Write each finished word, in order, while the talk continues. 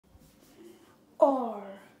Are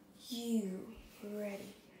you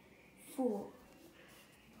ready for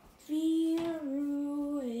Vir8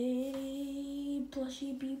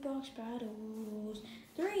 plushie beatbox battles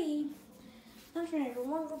 3? That's right,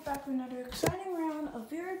 everyone. We're back for another exciting round of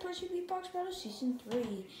Vir8 plushie beatbox battle season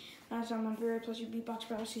 3. Last time on Vir8 plushie beatbox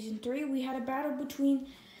battle season 3, we had a battle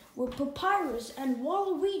with Papyrus and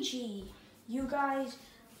Waluigi. You guys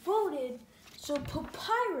voted, so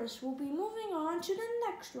Papyrus will be moving on to the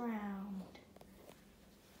next round.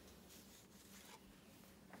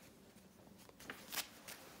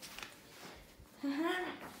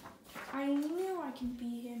 I knew I can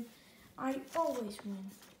beat him. I always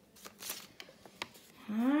win.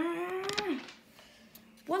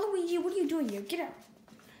 Waluigi, what are you doing here? Get out.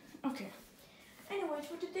 Okay. Anyways,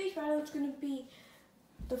 for today's battle, it's going to be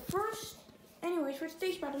the first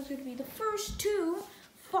two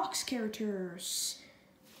Fox characters.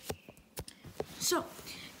 So,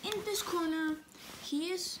 in this corner,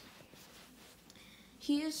 he is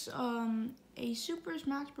a Super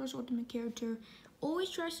Smash Bros. Ultimate character.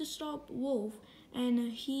 Always tries to stop Wolf,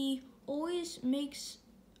 and he always makes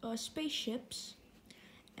spaceships.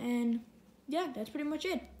 And yeah, that's pretty much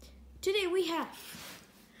it. Today we have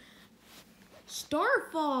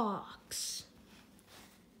Star Fox.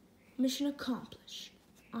 Mission accomplished.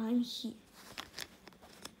 I'm here.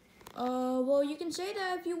 Well, you can say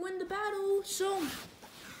that if you win the battle. So,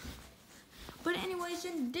 but anyways,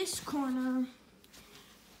 in this corner,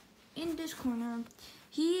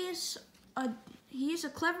 he is a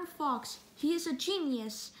clever fox. He is a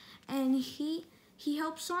genius, and he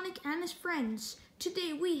helps Sonic and his friends.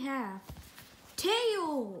 Today we have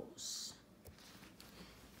Tails.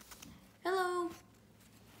 Hello.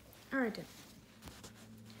 All right then.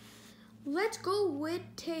 Let's go with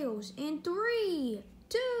Tails in 3,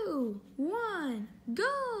 2, 1,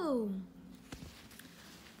 go.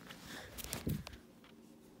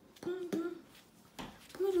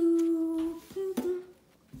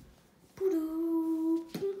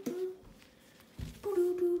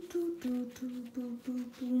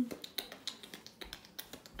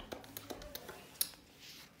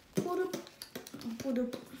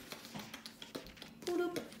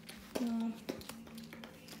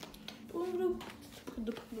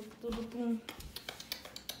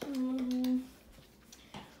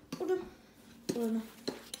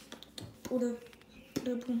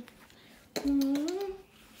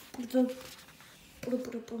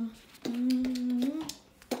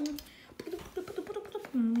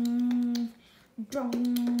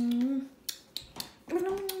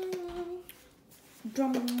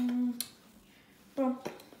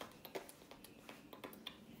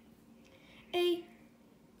 Hey,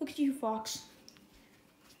 look at you, Fox.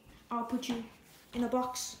 I'll put you in a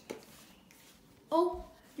box. Oh,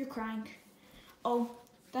 you're crying. Oh,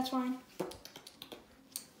 that's fine.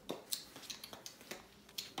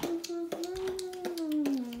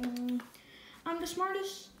 I'm the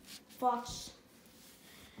smartest, Fox.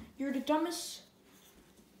 You're the dumbest.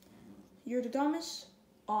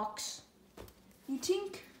 Ox. You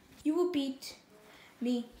think you will beat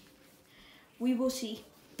me? We will see.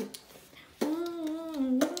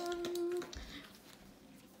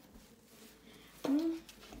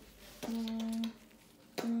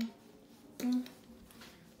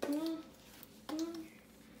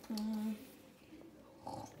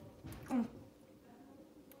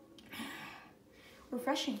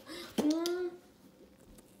 Refreshing.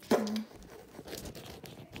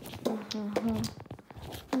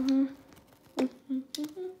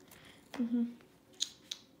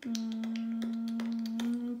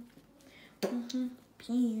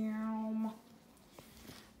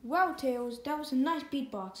 Wow, Tails, that was a nice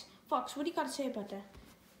beatbox. Fox, what do you got to say about that?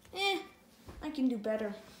 I can do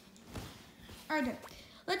better. Alright then,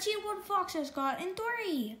 let's see what Fox has got in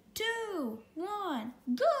 3, 2, 1,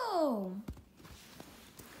 go!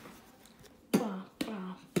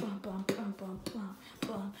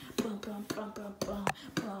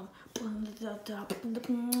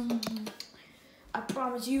 I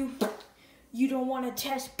promise you, you don't want to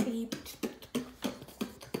test me.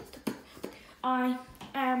 I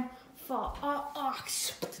am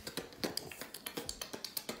Fox.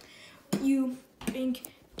 You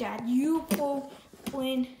think that you will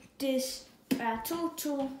win this battle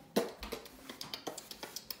too?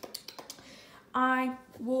 I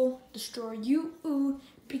will destroy you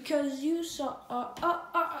because you saw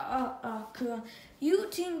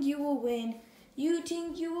You think you will win.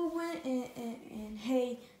 And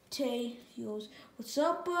hey, Tails, what's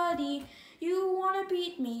up, buddy? You wanna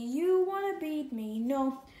beat me?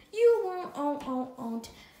 No, you won't.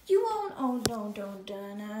 You won't. Oh, no, don't.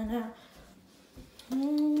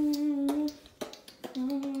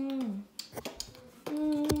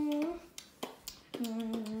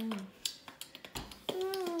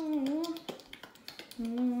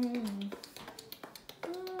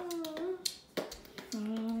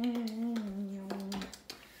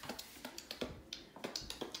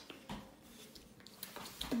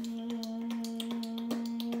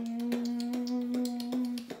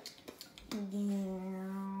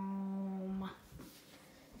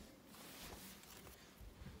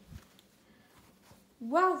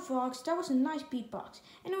 Wow, Fox, that was a nice beatbox.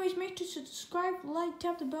 Anyways, make sure to subscribe, like,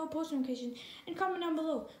 tap the bell, post notifications, and comment down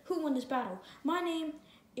below who won this battle. My name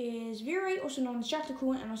is Vir8, also known as Jack the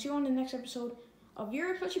Cool, and I'll see you on the next episode of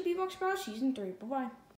Vir8 Plushie Beatbox Battle Season 3. Bye-bye.